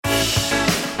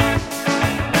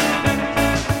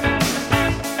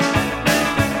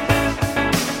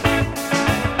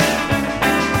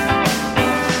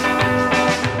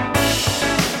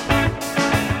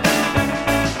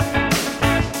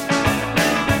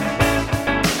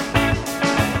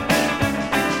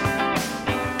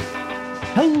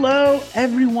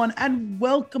everyone, and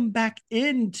welcome back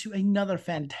into another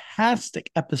fantastic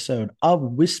episode of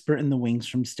Whisper in the Wings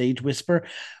from Stage Whisper.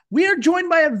 We are joined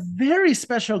by a very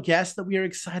special guest that we are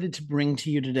excited to bring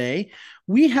to you today.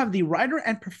 We have the writer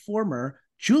and performer,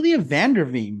 Julia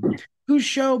Vanderveen, whose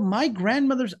show My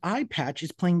Grandmother's Eye Patch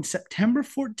is playing September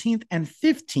 14th and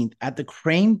 15th at the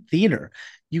Crane Theater.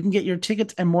 You can get your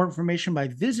tickets and more information by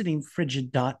visiting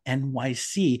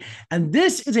frigid.nyc. And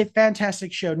this is a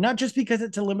fantastic show, not just because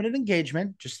it's a limited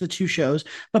engagement, just the two shows,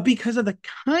 but because of the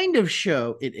kind of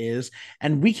show it is.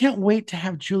 And we can't wait to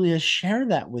have Julia share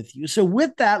that with you. So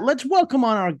with that, let's welcome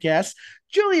on our guest,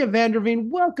 Julia Vanderveen.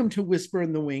 Welcome to Whisper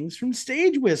in the Wings from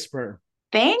Stage Whisper.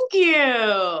 Thank you.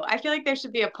 I feel like there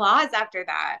should be applause after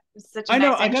that. It's such a I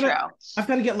know nice intro. I've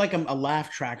got to get like a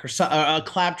laugh track or a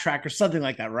clap track or something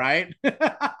like that, right?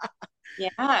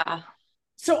 Yeah.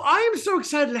 So I am so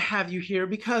excited to have you here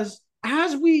because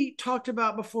as we talked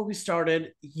about before we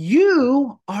started,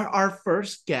 you are our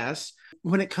first guest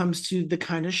when it comes to the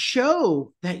kind of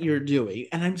show that you're doing.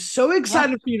 And I'm so Yeah.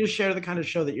 excited for you to share the kind of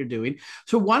show that you're doing.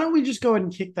 So why don't we just go ahead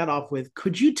and kick that off with,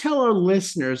 could you tell our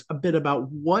listeners a bit about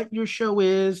what your show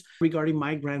is regarding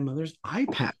My Grandmother's Eye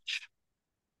Patch?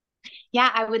 Yeah,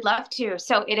 I would love to.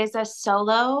 So it is a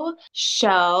solo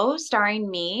show starring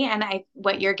me. And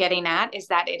what you're getting at is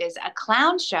that it is a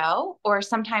clown show, or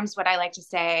sometimes what I like to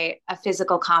say, a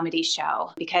physical comedy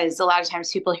show, because a lot of times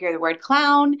people hear the word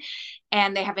clown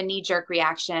and they have a knee-jerk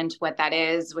reaction to what that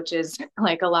is, which is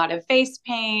like a lot of face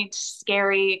paint,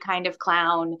 scary kind of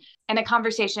clown. And a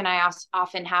conversation I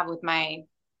often have with my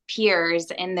peers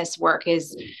in this work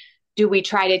is, do we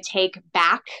try to take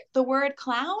back the word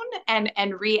clown and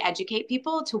re-educate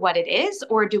people to what it is,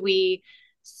 or do we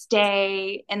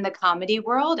stay in the comedy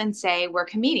world and say we're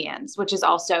comedians, which is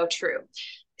also true?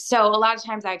 So a lot of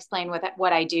times I explain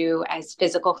what I do as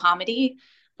physical comedy,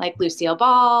 like Lucille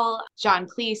Ball, John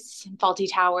Cleese,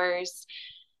 Fawlty Towers.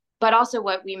 But also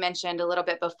what we mentioned a little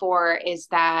bit before is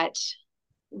that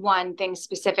one thing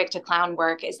specific to clown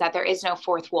work is that there is no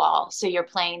fourth wall. So you're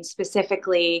playing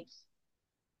specifically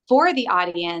for the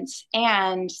audience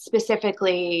and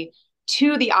specifically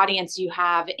to the audience you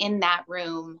have in that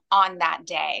room on that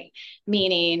day.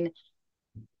 Meaning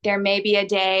there may be a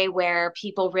day where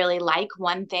people really like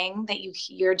one thing that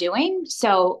you're doing.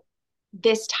 So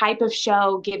this type of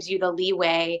show gives you the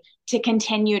leeway to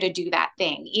continue to do that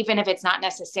thing, even if it's not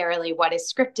necessarily what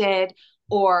is scripted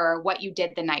or what you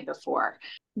did the night before.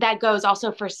 That goes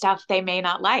also for stuff they may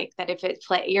not like, that if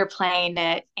you're playing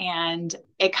it and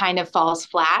it kind of falls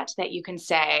flat, that you can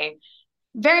say,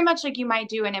 very much like you might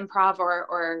do an improv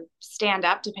or stand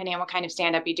up, depending on what kind of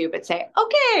stand up you do, but say,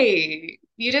 okay,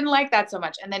 you didn't like that so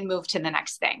much, and then move to the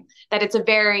next thing. That it's a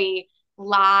very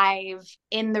live,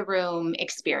 in the room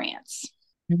experience.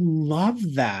 I love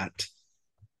that.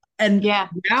 And Yeah.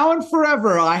 now and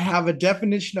forever, I have a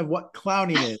definition of what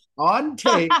clowning is on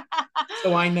tape,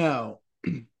 so I know.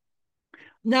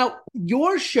 Now,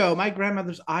 your show, My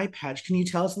Grandmother's Eye Patch, can you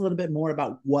tell us a little bit more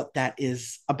about what that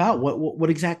is about?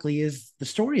 What exactly is the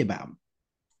story about?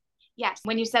 Yes.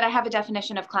 When you said I have a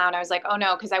definition of clown, I was like, oh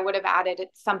no, because I would have added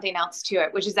something else to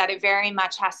it, which is that it very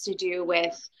much has to do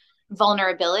with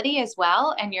vulnerability as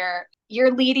well. And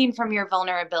you're leading from your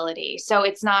vulnerability. So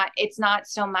it's not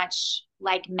so much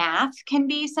like math can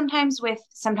be sometimes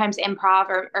improv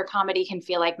or comedy can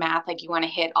feel like math, like you want to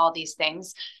hit all these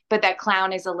things, but that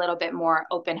clown is a little bit more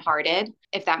open-hearted,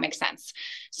 if that makes sense.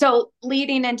 So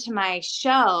leading into my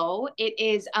show, it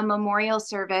is a memorial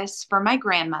service for my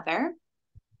grandmother,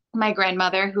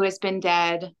 who has been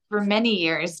dead for many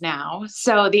years now.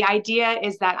 So the idea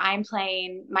is that I'm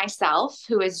playing myself,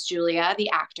 who is Julia, the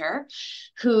actor,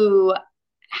 who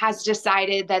has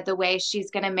decided that the way she's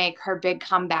going to make her big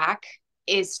comeback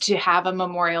is to have a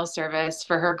memorial service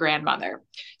for her grandmother.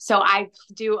 So I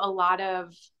do a lot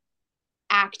of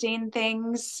acting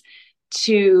things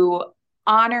to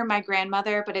honor my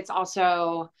grandmother, but it's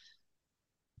also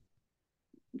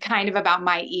kind of about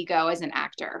my ego as an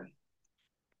actor.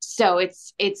 So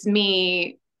it's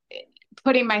me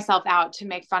putting myself out to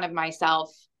make fun of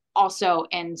myself, also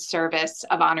in service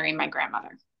of honoring my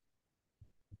grandmother.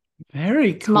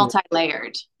 Very It's cool.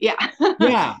 multi-layered. Yeah.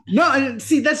 Yeah. No, and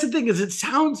see, that's the thing is it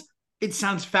sounds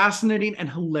fascinating and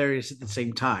hilarious at the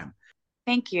same time.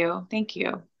 Thank you. Thank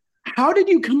you. How did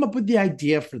you come up with the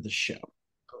idea for the show?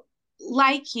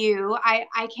 Like you,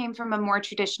 I came from a more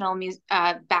traditional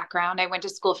background. I went to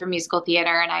school for musical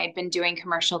theater and I had been doing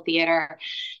commercial theater.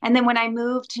 And then when I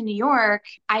moved to New York,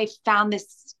 I found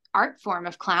this art form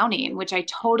of clowning, which I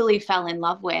totally fell in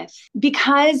love with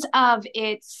because of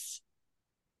its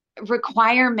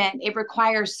requirement. It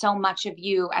requires so much of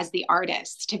you as the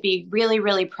artist to be really,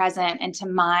 really present and to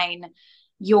mine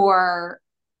your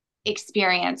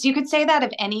experience. You could say that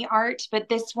of any art, but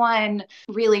this one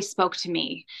really spoke to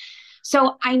me.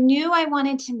 So I knew I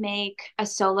wanted to make a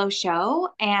solo show,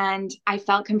 and I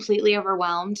felt completely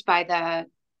overwhelmed by the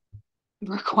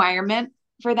requirement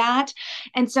for that.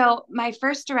 And so my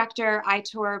first director,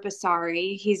 Aitor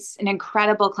Basari, he's an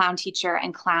incredible clown teacher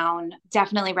and clown.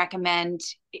 Definitely recommend.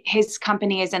 His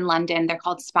company is in London. They're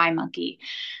called Spy Monkey,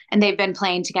 and they've been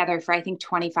playing together for I think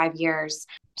 25 years.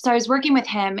 So I was working with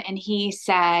him, and he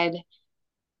said,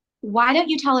 why don't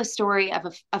you tell a story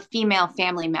of a female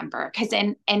family member? Because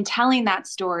in telling that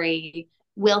story,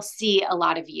 we'll see a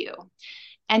lot of you.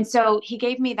 And so he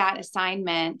gave me that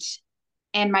assignment.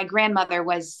 And my grandmother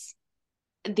was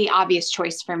the obvious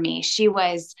choice for me. She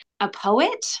was a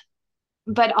poet,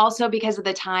 but also because of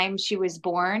the time she was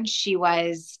born, she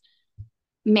was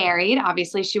married.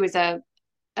 Obviously, she was a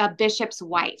bishop's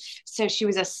wife. So she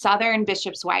was a Southern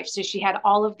bishop's wife. So she had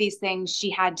all of these things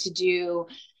she had to do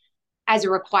as a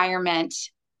requirement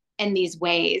in these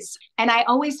ways. And I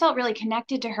always felt really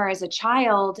connected to her as a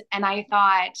child. And I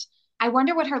thought, I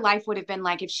wonder what her life would have been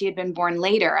like if she had been born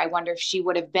later. I wonder if she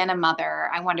would have been a mother.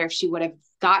 I wonder if she would have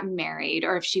gotten married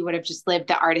or if she would have just lived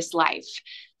the artist life.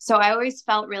 So I always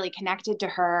felt really connected to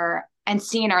her and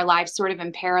seeing our lives sort of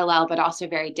in parallel, but also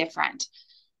very different.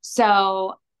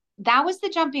 So that was the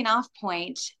jumping off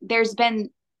point. There's been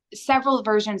several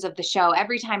versions of the show.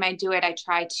 Every time I do it, I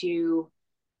try to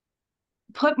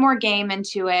put more game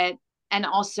into it and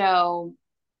also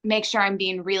make sure I'm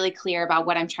being really clear about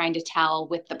what I'm trying to tell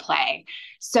with the play.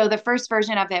 So the first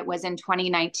version of it was in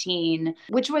 2019,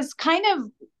 which was kind of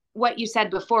what you said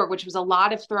before, which was a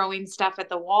lot of throwing stuff at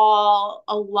the wall,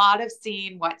 a lot of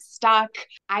seeing what stuck.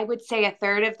 I would say a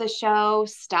third of the show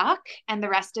stuck and the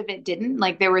rest of it didn't.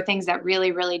 Like there were things that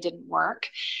really, really didn't work.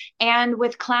 And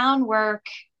with clown work,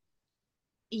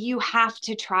 you have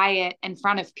to try it in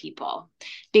front of people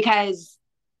because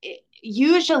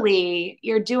usually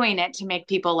you're doing it to make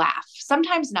people laugh.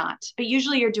 Sometimes not, but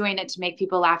usually you're doing it to make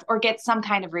people laugh or get some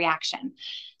kind of reaction.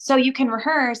 So you can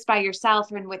rehearse by yourself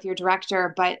and with your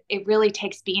director, but it really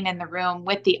takes being in the room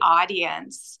with the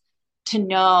audience to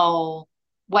know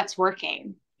what's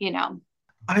working, you know.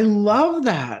 I love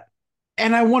that.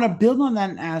 And I want to build on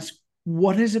that and ask,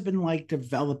 what has it been like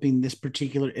developing this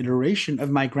particular iteration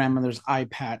of My Grandmother's Eye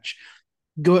Patch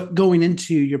going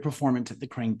into your performance at the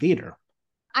Crane Theater?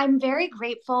 I'm very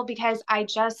grateful because I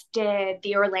just did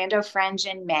the Orlando Fringe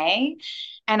in May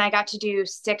and I got to do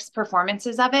 6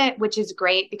 performances of it, which is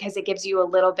great because it gives you a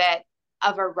little bit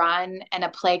of a run and a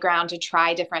playground to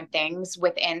try different things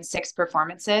within 6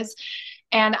 performances.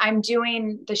 And I'm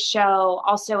doing the show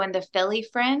also in the Philly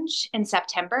Fringe in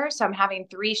September. So I'm having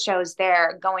 3 shows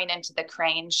there going into the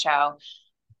Crane show,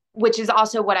 which is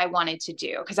also what I wanted to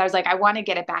do because I was like, I want to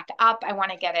get it back up. I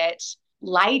want to get it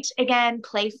light again,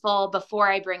 playful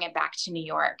before I bring it back to New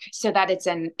York so that it's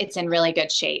in really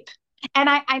good shape. And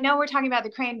I know we're talking about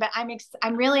the Crane, but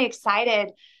I'm really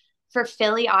excited for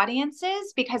Philly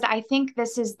audiences because I think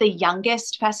this is the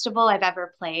youngest festival I've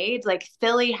ever played. Like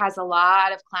Philly has a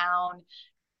lot of clown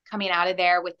coming out of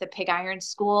there with the Pig Iron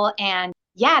School. And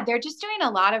yeah, they're just doing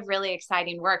a lot of really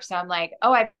exciting work. So I'm like,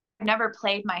 oh, I've never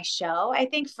played my show, I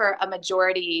think, for a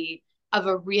majority of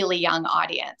a really young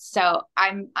audience. So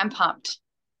I'm pumped.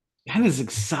 That is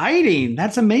exciting.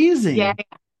 That's amazing. Yeah.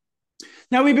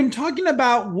 Now, we've been talking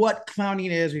about what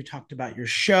clowning is. We've talked about your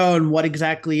show and what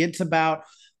exactly it's about.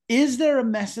 Is there a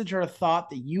message or a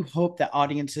thought that you hope that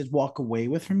audiences walk away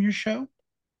with from your show?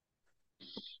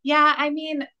 Yeah, I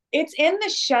mean, it's in the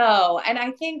show. And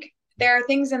I think there are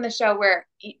things in the show where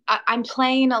I'm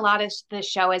playing a lot of the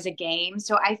show as a game.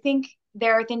 So I think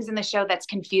there are things in the show that's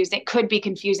confusing. It could be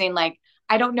confusing. Like,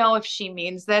 I don't know if she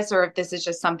means this or if this is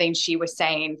just something she was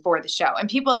saying for the show. And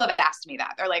people have asked me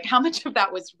that. They're like, how much of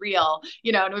that was real?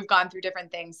 You know, and we've gone through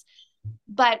different things.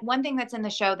 But one thing that's in the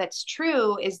show that's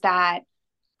true is that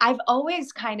I've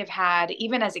always kind of had,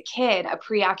 even as a kid, a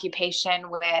preoccupation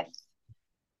with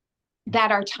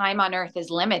that our time on earth is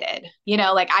limited. You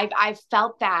know, like I've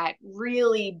felt that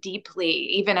really deeply,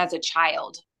 even as a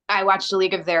child. I watched A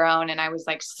League of Their Own and I was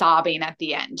like sobbing at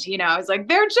the end. You know, I was like,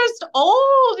 they're just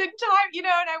old in time, you know,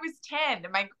 and I was 10.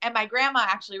 And my grandma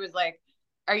actually was like,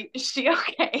 is she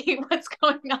okay? What's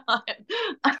going on?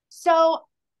 So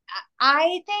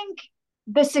I think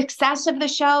the success of the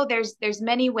show, there's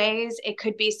many ways it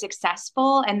could be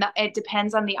successful, and it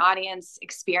depends on the audience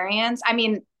experience. I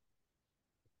mean,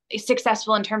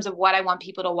 successful in terms of what I want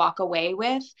people to walk away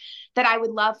with, that I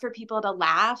would love for people to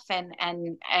laugh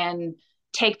and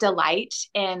take delight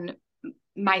in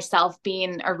myself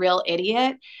being a real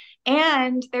idiot.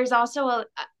 And there's also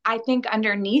I think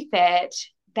underneath it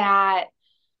that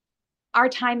our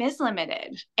time is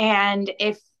limited. And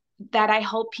if that I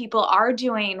hope people are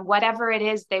doing whatever it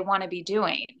is they want to be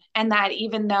doing. And that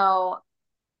even though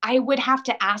I would have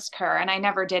to ask her, and I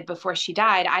never did before she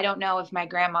died, I don't know if my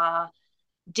grandma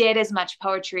did as much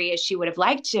poetry as she would have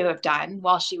liked to have done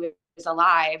while she was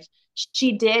alive.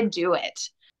 She did do it.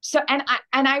 So, and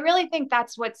I really think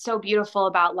that's what's so beautiful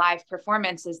about live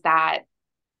performance is that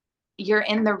you're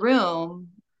in the room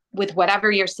with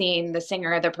whatever you're seeing, the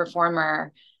singer or the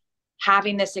performer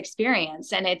having this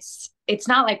experience. And it's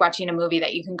not like watching a movie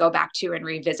that you can go back to and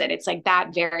revisit. It's like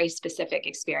that very specific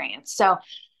experience. So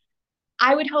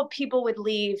I would hope people would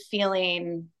leave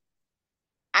feeling,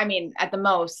 I mean, at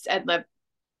the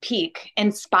peak,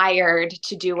 inspired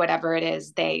to do whatever it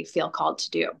is they feel called to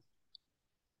do.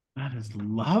 That is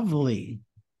lovely.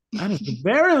 That is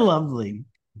very lovely.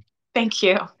 Thank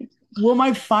you. Well,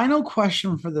 my final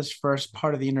question for this first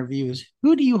part of the interview is,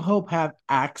 who do you hope have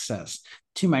access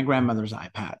to my grandmother's eye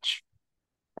patch?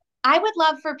 I would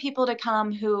love for people to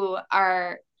come who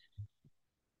are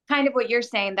kind of what you're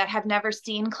saying, that have never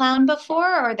seen clown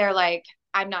before, or they're like,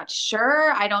 I'm not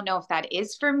sure. I don't know if that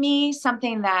is for me,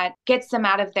 something that gets them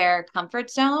out of their comfort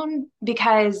zone,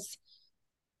 because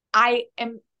I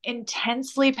am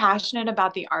intensely passionate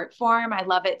about the art form. I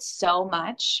love it so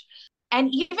much. And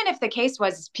even if the case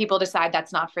was people decide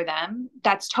that's not for them,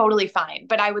 that's totally fine.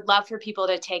 But I would love for people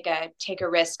to take a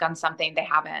risk on something they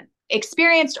haven't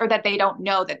experienced or that they don't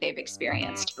know that they've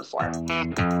experienced before.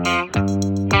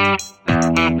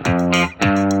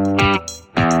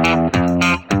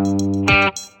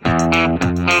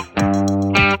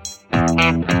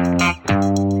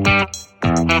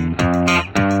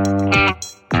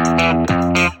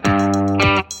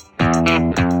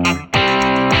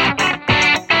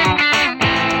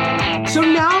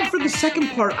 Second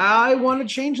part, I want to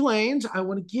change lanes. I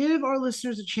want to give our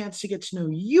listeners a chance to get to know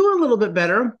you a little bit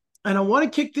better. And I want to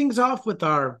kick things off with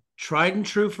our tried and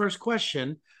true first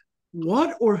question.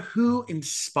 What or who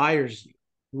inspires you?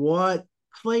 What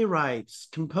playwrights,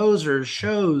 composers,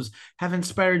 shows have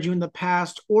inspired you in the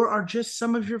past or are just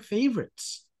some of your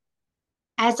favorites?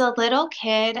 As a little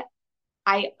kid,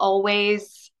 I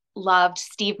always loved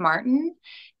Steve Martin.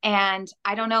 And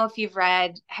I don't know if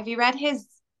have you read his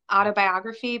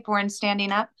autobiography, Born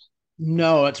Standing Up?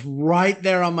 No, it's right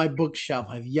there on my bookshelf.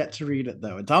 I've yet to read it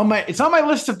though. It's on my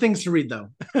list of things to read though.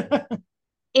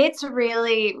 It's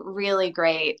really, really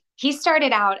great. He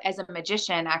started out as a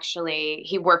magician, actually.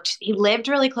 He lived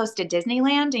really close to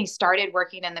Disneyland, and he started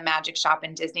working in the magic shop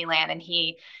in Disneyland, and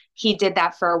he did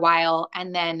that for a while,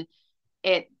 and then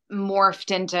it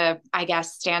morphed into, I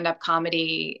guess, stand-up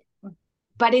comedy.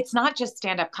 But it's not just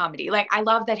stand-up comedy. Like, I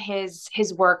love that his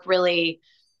work really,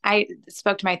 I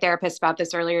spoke to my therapist about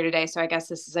this earlier today, so I guess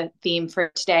this is a theme for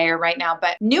today or right now,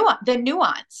 but the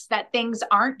nuance that things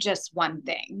aren't just one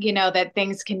thing, that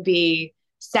things can be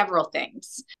several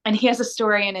things. And he has a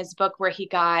story in his book where he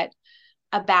got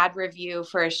a bad review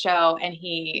for a show, and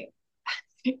he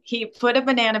put a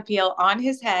banana peel on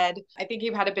his head. I think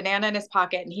he had a banana in his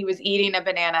pocket, and he was eating a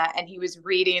banana, and he was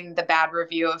reading the bad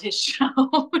review of his show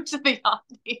to the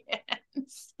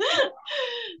audience.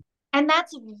 And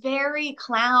that's very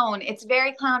clown. It's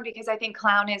very clown, because I think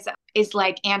clown is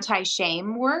like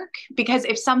anti-shame work, because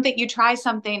if you try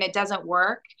something, it doesn't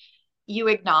work, you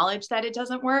acknowledge that it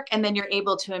doesn't work, and then you're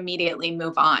able to immediately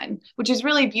move on, which is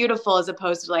really beautiful, as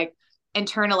opposed to like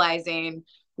internalizing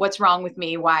what's wrong with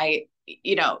me, why,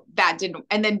 that didn't,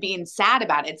 and then being sad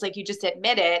about it. It's like you just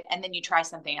admit it and then you try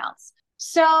something else.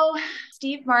 So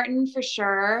Steve Martin for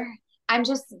sure.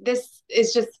 This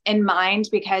is just in mind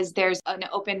because there's an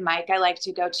open mic I like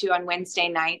to go to on Wednesday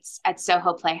nights at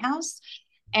Soho Playhouse.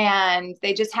 And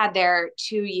they just had their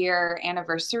 2-year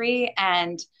anniversary.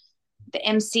 And the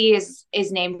MC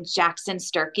is named Jackson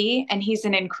Sturkey, and he's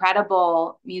an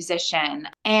incredible musician.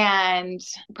 And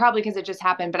probably because it just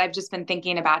happened, but I've just been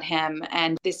thinking about him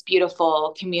and this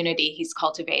beautiful community he's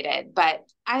cultivated. But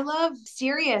I love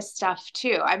serious stuff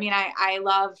too. I mean, I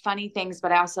love funny things,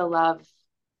 but I also love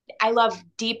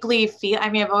deeply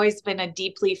I've always been a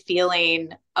deeply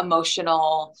feeling,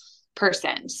 emotional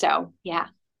person. So yeah.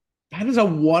 That is a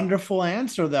wonderful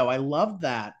answer though. I love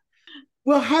that.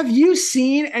 Well, have you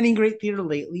seen any great theater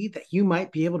lately that you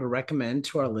might be able to recommend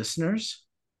to our listeners?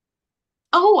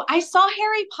 Oh, I saw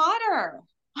Harry Potter.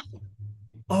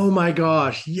 Oh my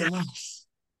gosh, yes.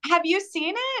 Have you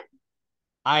seen it?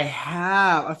 I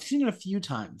have. I've seen it a few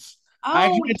times. I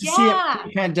Oh, actually got to see it in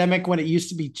the pandemic when it used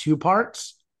to be 2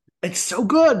 parts. It's so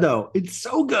good, though. It's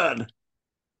so good.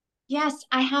 Yes,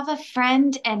 I have a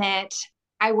friend in it.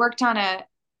 I worked on a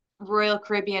Royal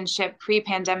Caribbean ship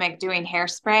pre-pandemic doing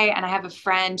hairspray, and I have a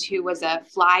friend who was a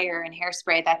flyer in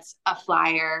hairspray that's a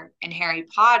flyer in Harry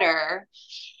Potter.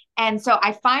 And so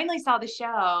I finally saw the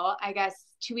show, I guess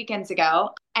 2 weekends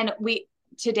ago, and we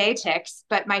today ticks,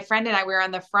 but my friend and I were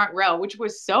on the front row, which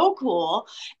was so cool.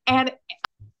 And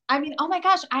I mean, oh my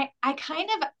gosh, I kind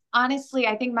of honestly,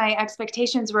 I think my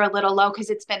expectations were a little low because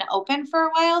it's been open for a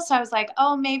while. So I was like,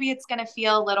 oh, maybe it's going to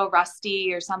feel a little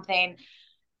rusty or something.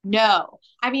 No,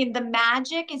 I mean, the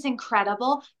magic is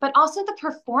incredible, but also the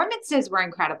performances were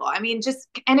incredible. I mean,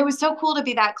 and it was so cool to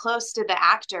be that close to the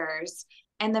actors.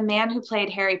 And the man who played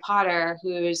Harry Potter,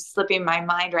 who's slipping my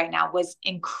mind right now, was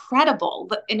incredible,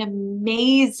 an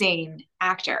amazing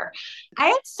actor. I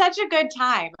had such a good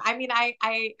time. I mean, I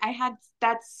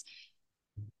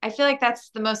feel like that's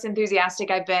the most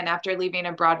enthusiastic I've been after leaving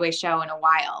a Broadway show in a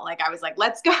while. Like I was like,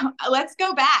 let's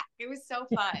go back. It was so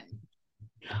fun.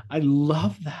 I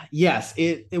love that. Yes,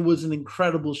 it was an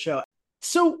incredible show.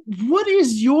 So, what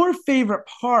is your favorite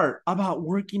part about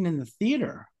working in the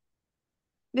theater?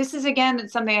 This is again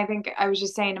something I think I was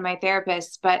just saying to my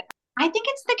therapist, but I think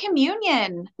it's the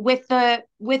communion with the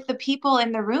people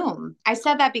in the room. I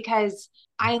said that because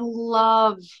I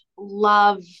love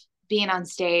being on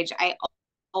stage. I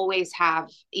always have,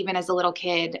 even as a little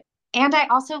kid. And I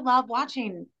also love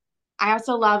watching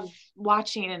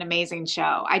an amazing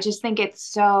show. I just think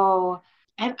it's so,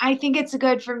 and I think it's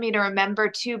good for me to remember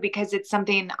too, because it's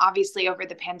something obviously over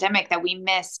the pandemic that we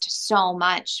missed so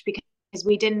much because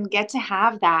we didn't get to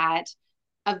have that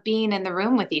of being in the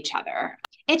room with each other.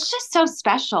 It's just so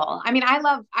special. I mean, I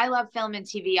love film and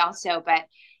TV also, but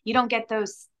you don't get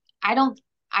those. I don't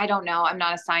I don't know. I'm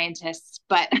not a scientist,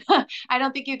 but I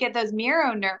don't think you get those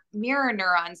mirror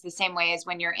neurons the same way as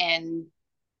when you're in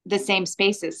the same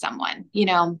space as someone, you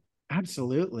know?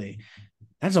 Absolutely.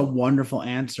 That's a wonderful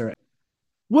answer.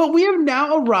 Well, we have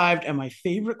now arrived at my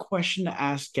favorite question to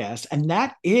ask guests, and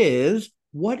that is,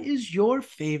 what is your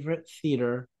favorite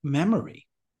theater memory?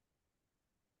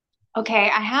 Okay,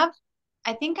 I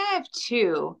think I have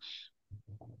two.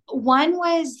 One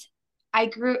was I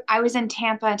was in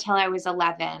Tampa until I was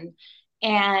 11,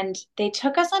 and they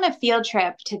took us on a field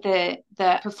trip to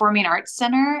the Performing Arts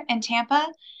Center in Tampa.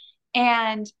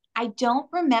 And I don't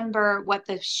remember what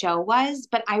the show was,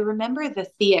 but I remember the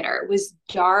theater. It was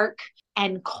dark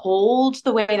and cold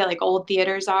the way that like old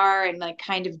theaters are and like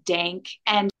kind of dank.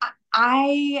 And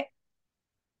I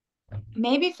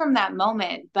maybe from that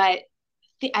moment, but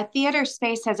a theater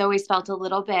space has always felt a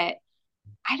little bit,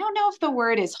 I don't know if the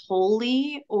word is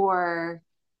holy or,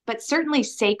 but certainly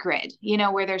sacred, you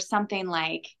know, where there's something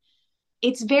like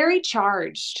it's very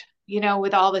charged, you know,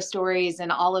 with all the stories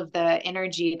and all of the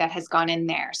energy that has gone in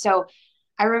there. So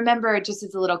I remember just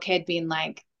as a little kid being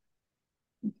like,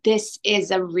 this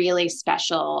is a really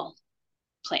special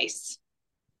place.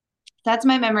 That's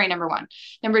my memory number one.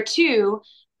 Number two,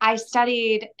 I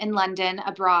studied in London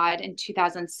abroad in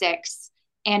 2006,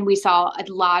 and we saw a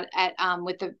lot at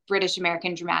with the British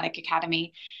American Dramatic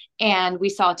Academy, and we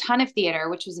saw a ton of theater,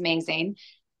 which was amazing.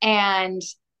 And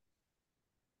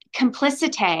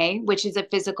Complicite, which is a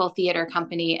physical theater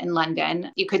company in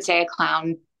London, you could say a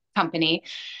clown company,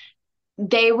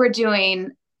 they were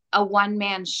doing a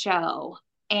one-man show.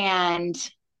 And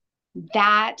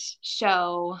that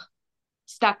show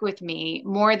stuck with me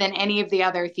more than any of the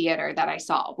other theater that I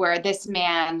saw, where this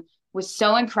man was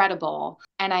so incredible.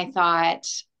 And I thought,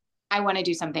 I want to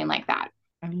do something like that.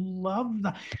 I love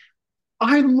that.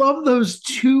 I love those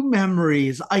two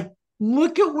memories. I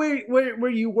look at where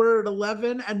you were at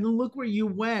 11 and look where you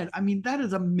went. I mean, that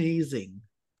is amazing.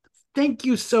 Thank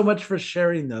you so much for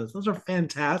sharing those. Those are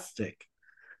fantastic.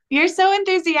 You're so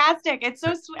enthusiastic. It's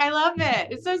so sweet. I love it.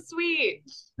 It's so sweet.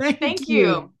 Thank Thank you.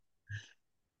 you.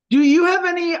 Do you have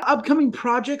any upcoming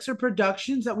projects or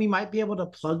productions that we might be able to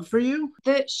plug for you?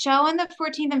 The show on the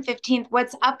 14th and 15th,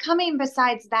 what's upcoming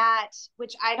besides that,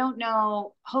 which I don't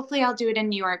know, hopefully I'll do it in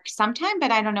New York sometime,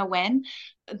 but I don't know when.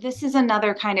 This is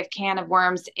another kind of can of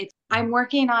worms. I'm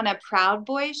working on a Proud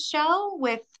Boys show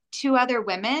with two other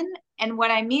women. And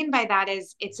what I mean by that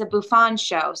is it's a Buffon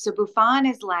show. So Buffon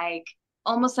is like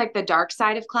almost like the dark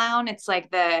side of clown. It's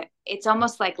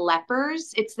almost like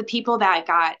lepers. It's the people that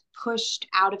got pushed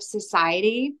out of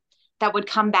society that would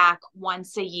come back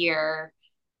once a year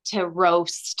to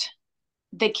roast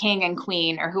the king and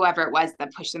queen or whoever it was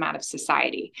that pushed them out of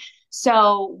society.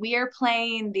 So we're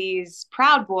playing these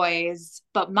Proud Boys,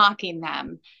 but mocking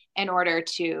them in order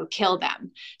to kill them.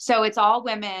 So it's all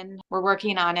women. We're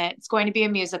working on it. It's going to be a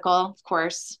musical, of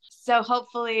course. So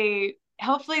hopefully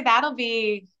that'll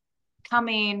be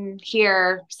coming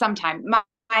here sometime.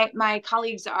 My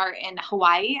colleagues are in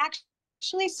Hawaii, actually.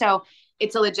 actually. So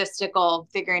it's a logistical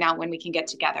figuring out when we can get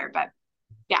together. But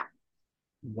yeah.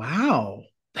 Wow.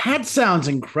 That sounds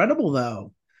incredible,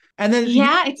 though. And then you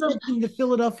Yeah, it's a mentioned the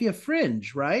Philadelphia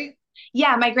Fringe, right?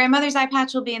 yeah, my grandmother's eye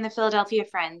patch will be in the Philadelphia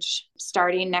Fringe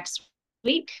starting next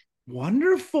week.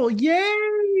 Wonderful.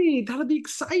 Yay. That'll be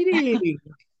exciting.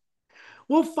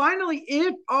 Well, finally,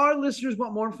 if our listeners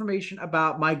want more information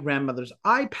about my grandmother's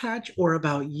eye patch or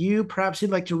about you, perhaps they'd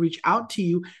like to reach out to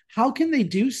you, how can they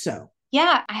do so?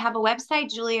 Yeah, I have a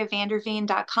website,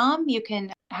 juliavanderveen.com. You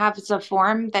can have a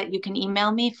form that you can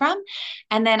email me from.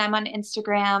 And then I'm on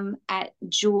Instagram at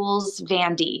Jules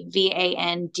Vandy,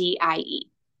 Vandie.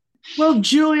 Well,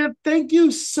 Julia, thank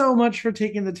you so much for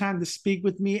taking the time to speak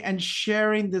with me and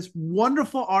sharing this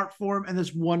wonderful art form and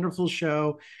this wonderful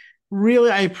show. Really,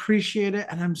 I appreciate it,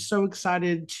 and I'm so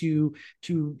excited to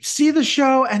see the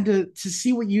show and to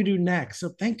see what you do next. So,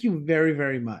 thank you very,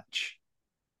 very much.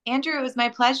 Andrew, it was my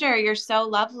pleasure. You're so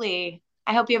lovely.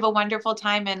 I hope you have a wonderful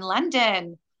time in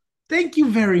London. Thank you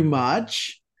very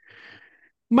much.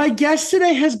 My guest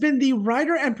today has been the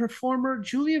writer and performer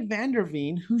Julia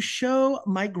Vanderveen, whose show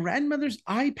My Grandmother's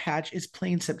Eye Patch is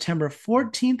playing September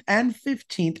 14th and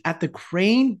 15th at the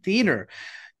Crane Theater.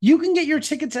 You can get your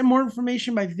tickets and more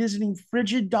information by visiting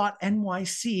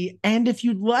frigid.nyc. And if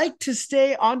you'd like to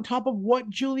stay on top of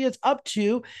what Julia's up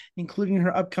to, including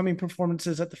her upcoming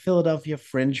performances at the Philadelphia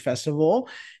Fringe Festival,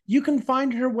 you can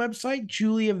find her website,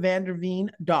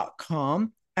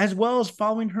 juliavanderveen.com, as well as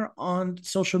following her on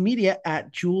social media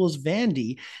at Jules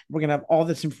Vandy. We're going to have all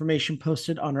this information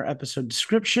posted on our episode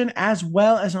description, as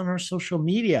well as on our social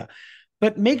media.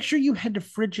 But make sure you head to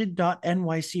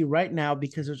frigid.nyc right now,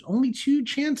 because there's only 2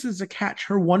 chances to catch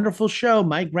her wonderful show,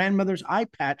 My Grandmother's Eye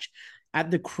Patch, at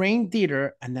the Crane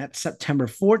Theater, and that's September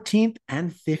 14th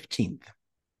and 15th.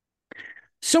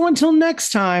 So until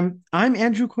next time, I'm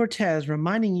Andrew Cortez,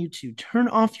 reminding you to turn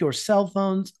off your cell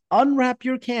phones, unwrap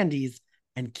your candies,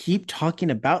 and keep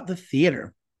talking about the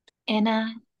theater. In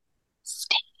a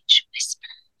stage whisper.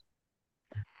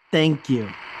 Thank you.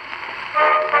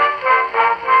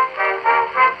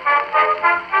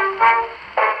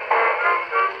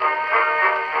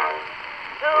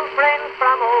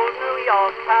 From old New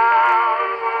York town,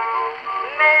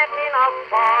 met in a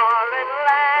foreign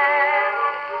land.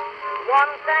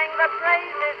 One sang the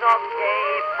praises of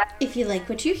Cape. If you like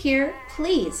what you hear,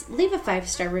 please leave a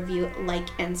 5-star review, like,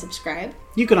 and subscribe.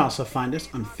 You can also find us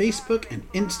on Facebook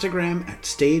and Instagram at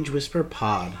Stage Whisper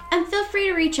Pod. And feel free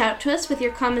to reach out to us with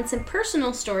your comments and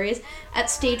personal stories at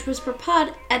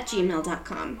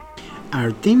stagewhisperpod@gmail.com.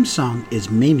 Our theme song is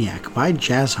Maniac by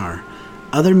Jazzar.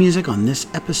 Other music on this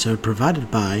episode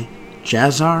provided by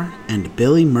Jazzar and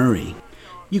Billy Murray.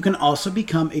 You can also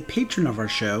become a patron of our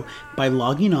show by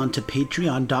logging on to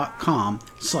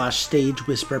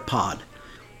patreon.com/stagewhisperpod.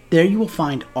 There you will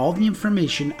find all the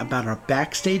information about our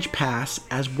backstage pass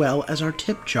as well as our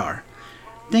tip jar.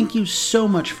 Thank you so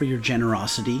much for your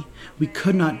generosity. We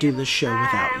could not do this show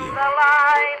without you.